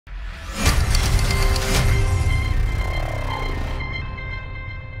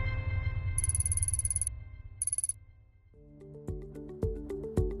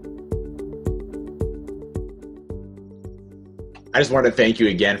I just wanted to thank you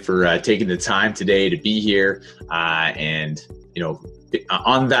again for taking the time today to be here. And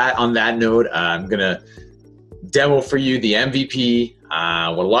on that note, I'm gonna demo for you the MVP.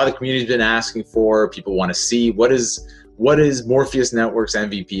 What a lot of the community's been asking for. People want to see what is Morpheus.Network's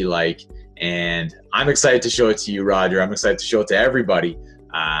MVP like, and I'm excited to show it to you, Roger. I'm excited to show it to everybody.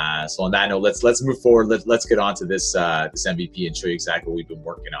 So on that note, let's move forward. Let's get on to this MVP and show you exactly what we've been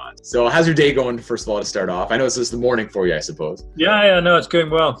working on. So how's your day going, first of all, to start off? I know it's just the morning for you, I suppose. Yeah, no, it's going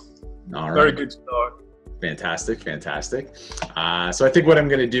well. All right. Very good start. Fantastic. So I think what I'm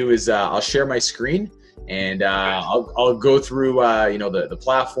going to do is I'll share my screen, and I'll go through the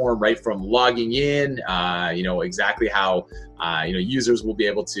platform right from logging in, exactly how users will be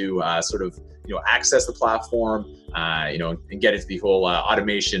able to access the platform, and get into the whole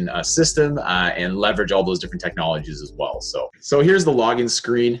automation system and leverage all those different technologies as well. So here's the login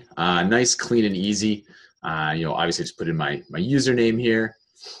screen, nice, clean, and easy. Obviously just put in my username here.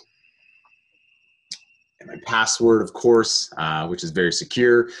 And my password, of course, which is very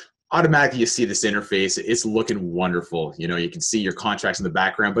secure. Automatically, you see this interface. It's looking wonderful. You can see your contracts in the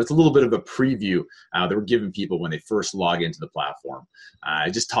background, but it's a little bit of a preview that we're giving people when they first log into the platform.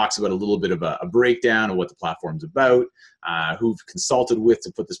 It just talks about a little bit of a breakdown of what the platform's about, who've consulted with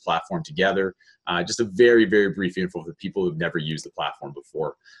to put this platform together. Just a very, very brief info for people who've never used the platform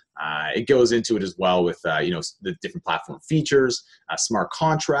before. It goes into it as well with the different platform features, smart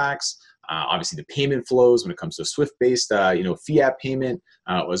contracts, obviously the payment flows when it comes to Swift-based, fiat payment,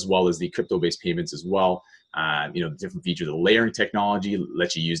 as well as the crypto-based payments as well. Different features of layering technology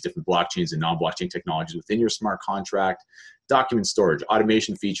lets you use different blockchains and non-blockchain technologies within your smart contract. Document storage,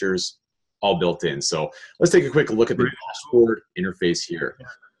 automation features, all built in. So let's take a quick look at the dashboard interface here.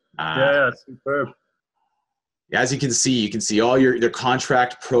 Superb. As you can see all their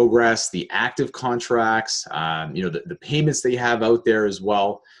contract progress, the active contracts, the payments they have out there as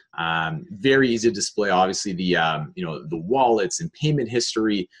well. Very easy to display, obviously, the wallets and payment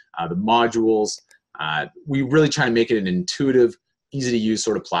history, the modules. We really try to make it an intuitive, easy to use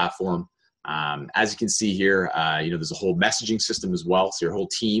sort of platform. As you can see here, there's a whole messaging system as well. So your whole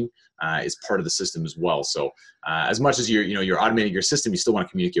team is part of the system as well. So as much as you're automating your system, you still want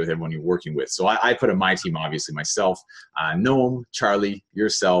to communicate with everyone you're working with. So I put in my team, obviously, myself, Noam, Charlie,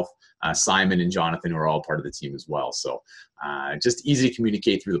 yourself, Simon, and Jonathan, who are all part of the team as well. So just easy to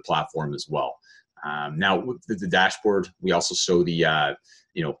communicate through the platform as well. Now with the dashboard, we also show the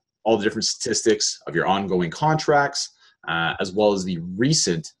all the different statistics of your ongoing contracts, as well as the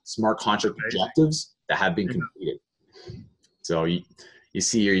recent smart contract objectives that have been completed. So you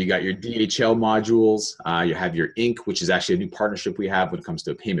see here, you got your DHL modules, you have your Inc., which is actually a new partnership we have when it comes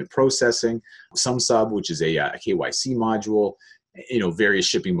to payment processing, SumSub, which is a KYC module, various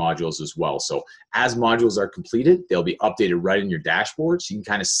shipping modules as well. So as modules are completed, they'll be updated right in your dashboard, so you can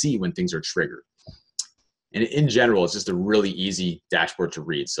kind of see when things are triggered. And in general, it's just a really easy dashboard to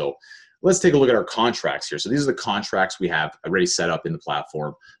read. So let's take a look at our contracts here. So these are the contracts we have already set up in the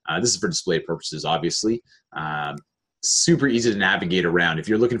platform. This is for display purposes, obviously. Super easy to navigate around. If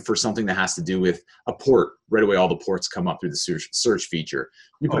you're looking for something that has to do with a port, right away all the ports come up through the search feature.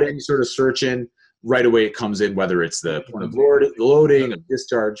 You put any sort of search in, right away it comes in, whether it's the point of loading, of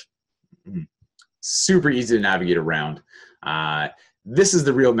discharge. Super easy to navigate around. This is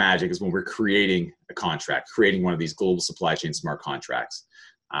the real magic, is when we're creating a contract, creating one of these global supply chain smart contracts.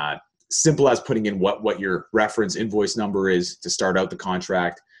 Simple as putting in what your reference invoice number is to start out the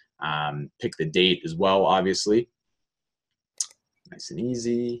contract. Pick the date as well, obviously. Nice and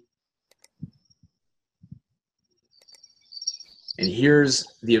easy. And here's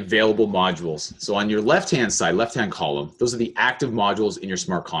the available modules. So on your left-hand side, left-hand column, those are the active modules in your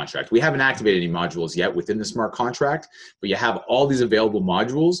smart contract. We haven't activated any modules yet within the smart contract, but you have all these available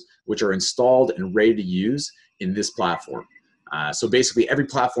modules which are installed and ready to use in this platform. So basically every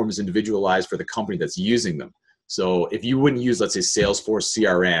platform is individualized for the company that's using them. So if you wouldn't use, let's say, Salesforce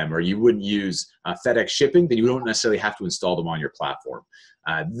CRM, or you wouldn't use FedEx Shipping, then you don't necessarily have to install them on your platform.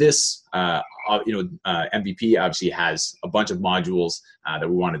 This MVP obviously has a bunch of modules that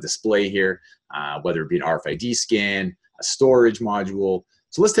we want to display here, whether it be an RFID scan, a storage module.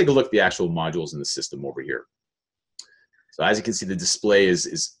 So let's take a look at the actual modules in the system over here. So as you can see, the display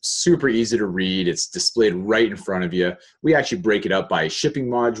is super easy to read. It's displayed right in front of you. We actually break it up by shipping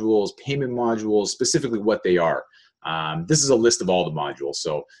modules, payment modules, specifically what they are. This is a list of all the modules.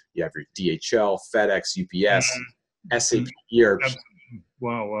 So you have your DHL, FedEx, UPS, SAP, ERP.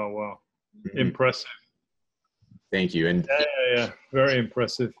 Wow. Impressive. Thank you. And yeah, very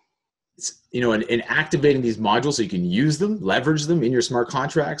impressive. and activating these modules so you can use them, leverage them in your smart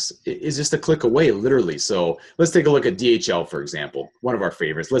contracts is just a click away, literally. So let's take a look at DHL, for example, one of our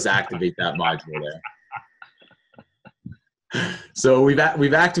favorites. Let's activate that module there. So we've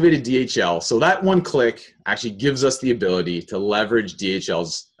activated DHL. So that one click actually gives us the ability to leverage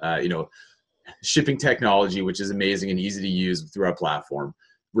DHL's shipping technology, which is amazing and easy to use through our platform,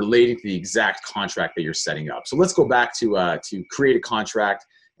 relating to the exact contract that you're setting up. So let's go back to create a contract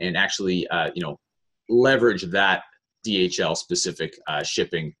and actually, leverage that DHL specific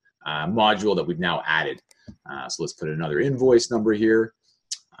shipping module that we've now added. So let's put another invoice number here.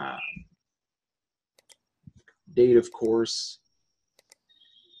 Date, of course.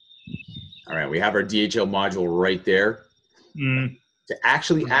 All right, we have our DHL module right there. To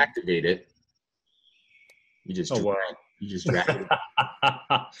actually activate it, you just drag it.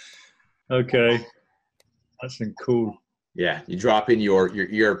 Okay, that's cool. Yeah, you drop in your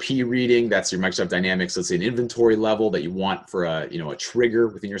ERP reading. That's your Microsoft Dynamics, let's say an inventory level that you want for a trigger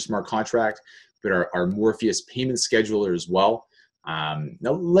within your smart contract. But our Morpheus payment scheduler as well.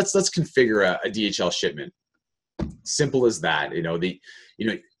 Now let's configure a DHL shipment. Simple as that.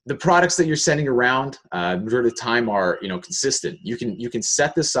 The products that you're sending around majority of the time are consistent. You can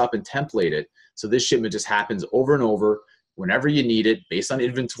set this up and template it so this shipment just happens over and over whenever you need it based on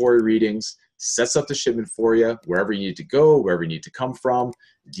inventory readings. Sets up the shipment for you wherever you need to go, wherever you need to come from.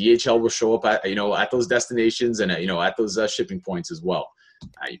 DHL will show up at those destinations and at those shipping points as well.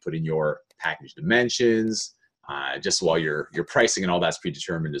 You put in your package dimensions, just while your pricing and all that's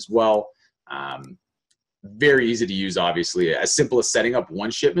predetermined as well. Very easy to use, obviously, as simple as setting up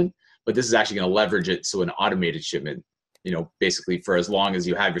one shipment, but this is actually going to leverage it so an automated shipment, basically for as long as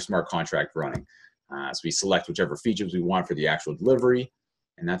you have your smart contract running. So we select whichever features we want for the actual delivery.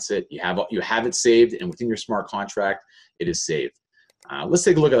 And that's it. You have it saved, and within your smart contract, it is saved. Let's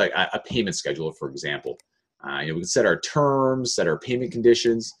take a look at a payment scheduler, for example. We can set our terms, set our payment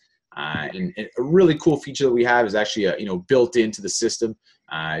conditions, and a really cool feature that we have is actually built into the system.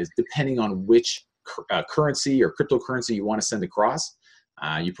 Is depending on which currency or cryptocurrency you want to send across,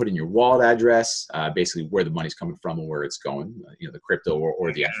 you put in your wallet address, basically where the money's coming from and where it's going. The crypto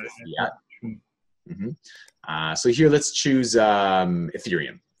or the actual fiat. So here, let's choose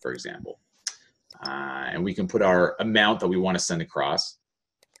Ethereum, for example. And we can put our amount that we want to send across.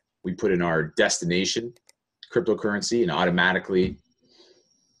 We put in our destination cryptocurrency, and automatically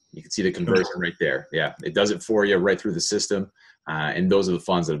you can see the conversion right there. Yeah, it does it for you right through the system. And those are the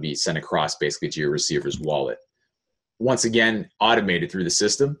funds that will be sent across basically to your receiver's wallet. Once again, automated through the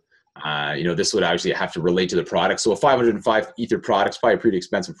system. This would actually have to relate to the product. So a 505 Ether product is probably a pretty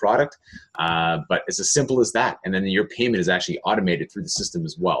expensive product, but it's as simple as that. And then your payment is actually automated through the system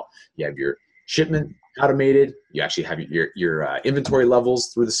as well. You have your shipment automated. You actually have your inventory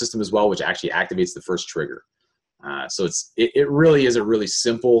levels through the system as well, which actually activates the first trigger. So it really is a really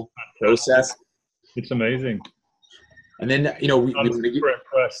simple process. It's amazing. And then, I'm super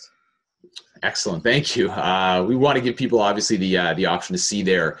impressed. Excellent. Thank you. We want to give people obviously the option to see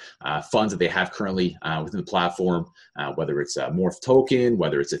their funds that they have currently within the platform, whether it's a Morph token,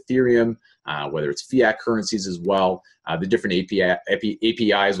 whether it's Ethereum, whether it's fiat currencies as well. The different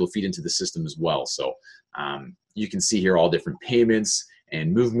APIs will feed into the system as well. So you can see here all different payments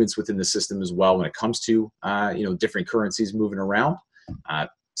and movements within the system as well when it comes to different currencies moving around.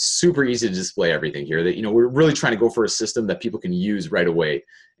 Super easy to display everything here. That we're really trying to go for a system that people can use right away,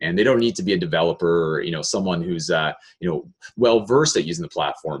 and they don't need to be a developer or someone who's well versed at using the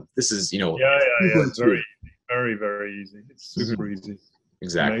platform. This is It's very, very, very easy. It's super easy.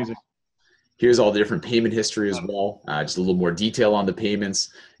 Exactly. Amazing. Here's all the different payment history as well. Just a little more detail on the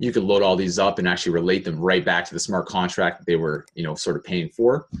payments. You can load all these up and actually relate them right back to the smart contract that they were sort of paying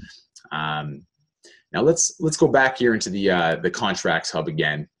for. Now let's go back here into the contracts hub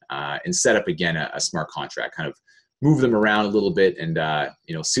again and set up again a smart contract. Kind of move them around a little bit and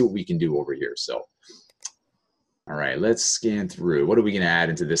see what we can do over here. So, all right, let's scan through. What are we going to add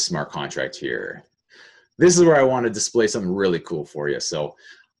into this smart contract here? This is where I want to display something really cool for you. So,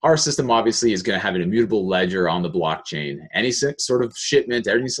 our system obviously is going to have an immutable ledger on the blockchain. Any sort of shipment,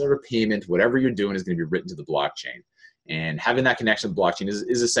 any sort of payment, whatever you're doing is going to be written to the blockchain. And having that connection to the blockchain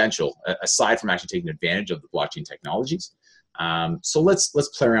is essential, aside from actually taking advantage of the blockchain technologies. So let's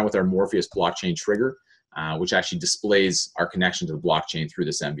play around with our Morpheus blockchain trigger, which actually displays our connection to the blockchain through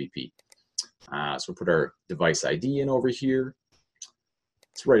this MVP. So we'll put our device ID in over here.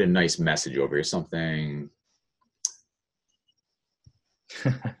 Let's write a nice message over here, something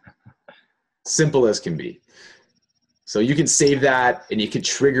simple as can be. So you can save that and you can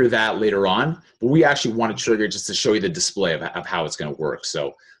trigger that later on, but we actually want to trigger just to show you the display of how it's going to work.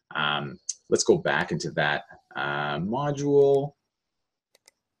 So Let's go back into that module.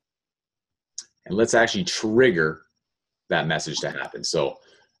 And let's actually trigger that message to happen. So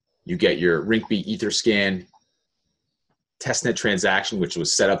you get your RinkB Etherscan testnet transaction, which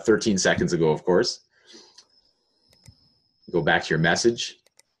was set up 13 seconds ago, of course. Go back to your message.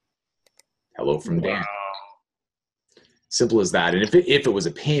 Hello from Dan. Simple as that. And if it was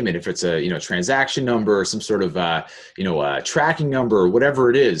a payment, if it's a transaction number or some sort of tracking number or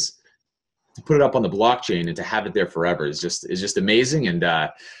whatever it is, to put it up on the blockchain and to have it there forever is just amazing. And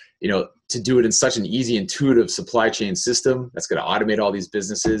to do it in such an easy, intuitive supply chain system that's going to automate all these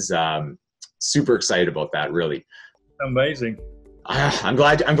businesses. Super excited about that, really. Amazing. I'm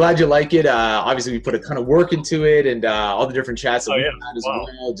glad you like it. Obviously, we put a ton of work into it, and all the different chats that we've had as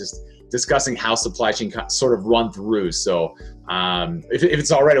well, just discussing how supply chain sort of run through. So if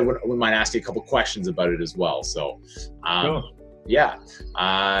it's all right, I wouldn't mind asking a couple questions about it as well. So sure. Yeah.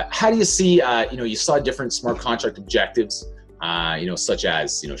 How do you see, you saw different smart contract objectives, such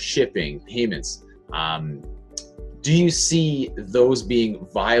as, shipping, payments. Do you see those being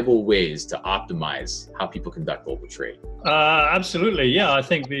viable ways to optimize how people conduct global trade? Absolutely, yeah. I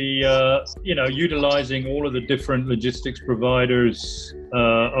think the utilizing all of the different logistics providers'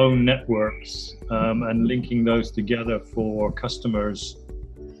 own networks and linking those together for customers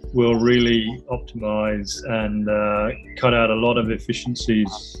will really optimize and cut out a lot of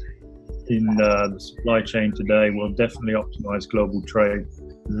efficiencies in the supply chain today. Will definitely optimize global trade.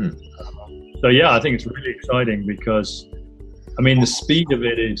 Mm-hmm. So yeah, I think it's really exciting because, the speed of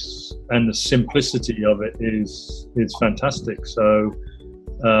it and the simplicity of it is fantastic. So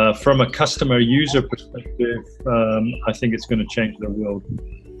from a customer user perspective, I think it's going to change the world.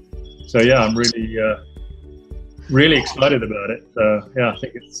 So yeah, I'm really excited about it. So yeah,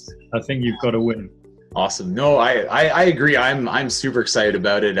 I think you've got to win. Awesome. No, I agree. I'm super excited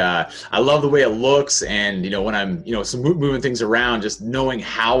about it. I love the way it looks, and when I'm moving things around, just knowing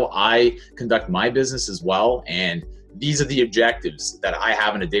how I conduct my business as well. And these are the objectives that I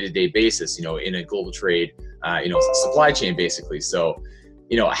have on a day-to-day basis, in a global trade, supply chain basically. So,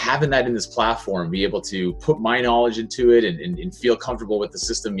 having that in this platform, be able to put my knowledge into it and feel comfortable with the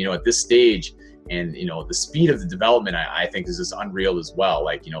system, at this stage, and the speed of the development, I think is just unreal as well.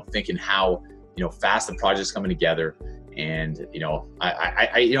 Like, thinking how fast the project's coming together, and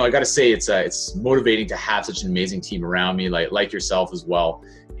I got to say it's motivating to have such an amazing team around me, like yourself as well.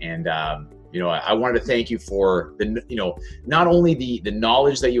 And I wanted to thank you for the not only the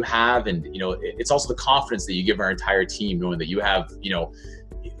knowledge that you have, and it's also the confidence that you give our entire team, knowing that you have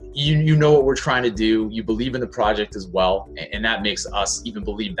you know what we're trying to do. You believe in the project as well, and that makes us even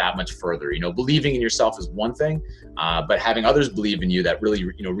believe that much further. Believing in yourself is one thing, but having others believe in you, that really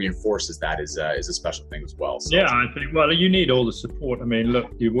reinforces that is a special thing as well. So. Yeah, I think you need all the support.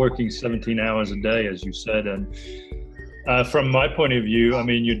 Look, you're working 17 hours a day, as you said, and from my point of view,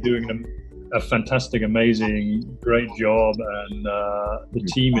 you're doing a fantastic, amazing, great job, and the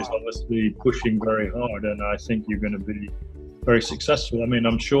team is obviously pushing very hard, and I think you're going to be very successful.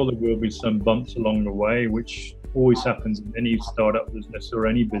 I'm sure there will be some bumps along the way, which always happens in any startup business or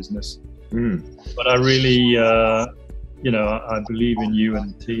any business. But I really, I believe in you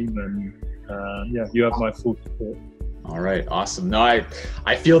and the team, and you have my full support. All right, awesome. No,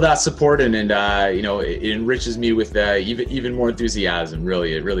 I feel that support, and it enriches me with even more enthusiasm.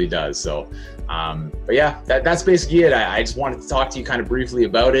 Really, it really does. So, but yeah, that's basically it. I just wanted to talk to you kind of briefly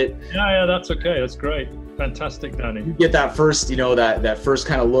about it. Yeah, that's okay. That's great. Fantastic, Danny. You get that first, that first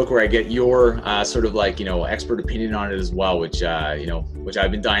kind of look where I get your sort of expert opinion on it as well, which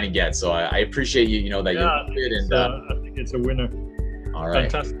I've been dying to get. So I appreciate you, that you did, and I think it's a winner. All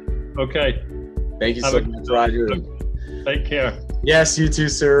right. Fantastic. Okay. Thank you so much, Roger. Take care. Yes, you too,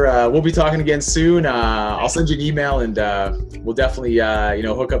 sir. We'll be talking again soon. I'll send you an email, and we'll definitely,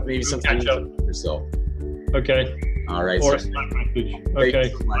 hook up maybe sometime or so. Okay. All right. Or a Slack message. Okay.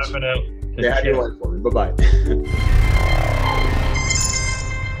 So bye for now. Yeah, have your life for me. Bye-bye.